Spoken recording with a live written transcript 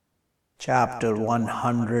Chapter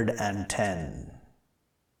 110.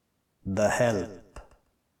 The Help.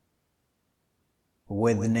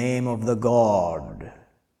 With name of the God,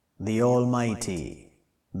 the Almighty,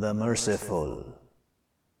 the Merciful.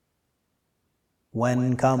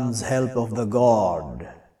 When comes help of the God,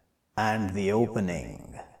 and the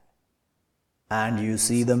opening, and you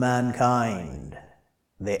see the mankind,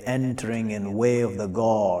 they entering in way of the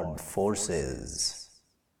God forces.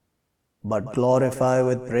 But glorify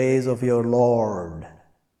with praise of your Lord,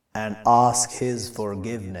 and ask His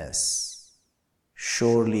forgiveness.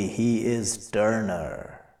 Surely He is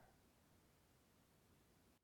turner